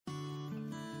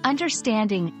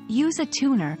Understanding, use a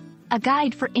tuner, a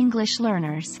guide for English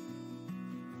learners.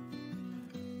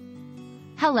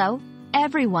 Hello,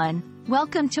 everyone.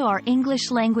 Welcome to our English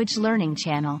language learning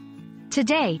channel.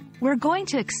 Today, we're going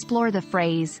to explore the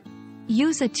phrase,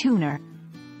 use a tuner.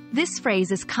 This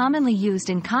phrase is commonly used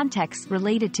in contexts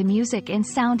related to music and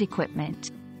sound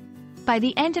equipment. By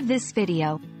the end of this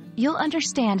video, you'll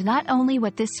understand not only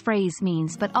what this phrase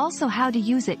means but also how to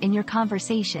use it in your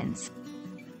conversations.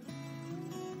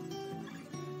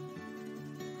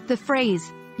 The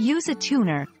phrase, use a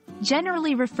tuner,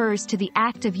 generally refers to the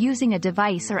act of using a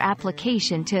device or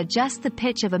application to adjust the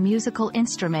pitch of a musical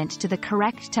instrument to the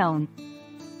correct tone.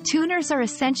 Tuners are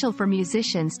essential for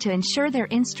musicians to ensure their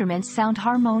instruments sound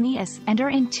harmonious and are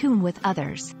in tune with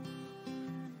others.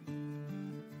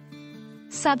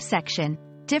 Subsection: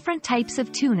 different types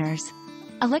of tuners.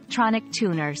 Electronic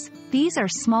tuners. These are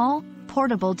small,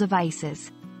 portable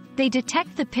devices. They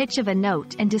detect the pitch of a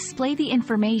note and display the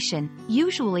information,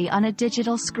 usually on a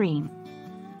digital screen.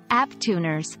 App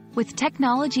tuners. With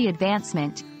technology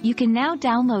advancement, you can now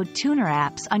download tuner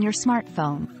apps on your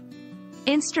smartphone.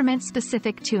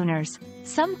 Instrument-specific tuners.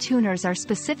 Some tuners are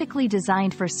specifically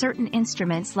designed for certain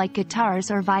instruments like guitars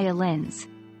or violins.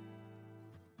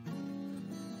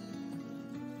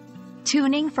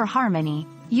 Tuning for harmony.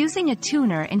 Using a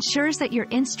tuner ensures that your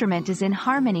instrument is in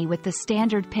harmony with the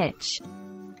standard pitch.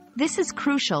 This is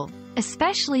crucial,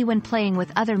 especially when playing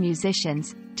with other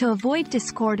musicians, to avoid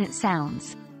discordant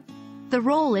sounds. The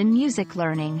role in music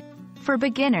learning. For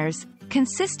beginners,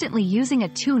 consistently using a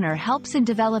tuner helps in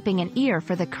developing an ear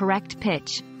for the correct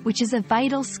pitch, which is a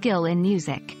vital skill in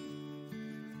music.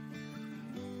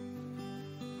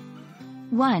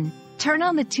 1. Turn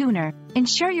on the tuner.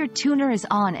 Ensure your tuner is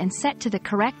on and set to the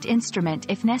correct instrument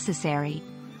if necessary.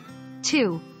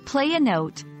 2. Play a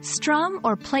note. Strum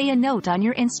or play a note on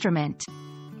your instrument.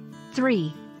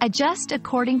 3. Adjust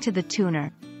according to the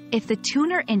tuner. If the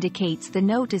tuner indicates the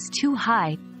note is too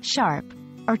high, sharp,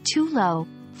 or too low,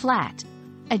 flat,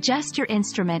 adjust your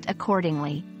instrument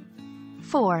accordingly.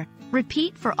 4.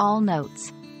 Repeat for all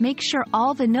notes. Make sure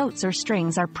all the notes or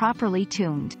strings are properly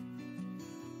tuned.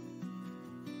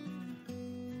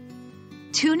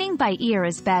 Tuning by ear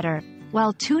is better.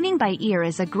 While tuning by ear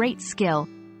is a great skill,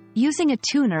 using a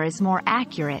tuner is more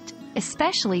accurate,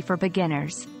 especially for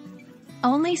beginners.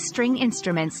 Only string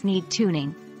instruments need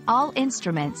tuning. All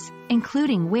instruments,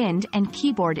 including wind and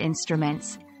keyboard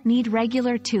instruments, need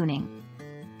regular tuning.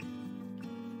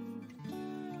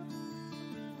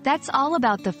 That's all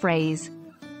about the phrase,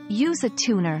 use a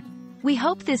tuner. We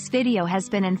hope this video has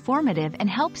been informative and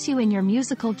helps you in your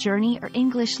musical journey or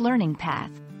English learning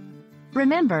path.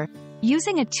 Remember,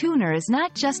 using a tuner is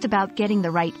not just about getting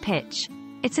the right pitch.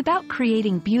 It's about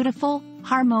creating beautiful,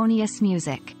 harmonious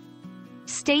music.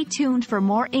 Stay tuned for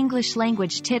more English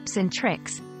language tips and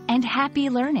tricks, and happy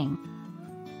learning!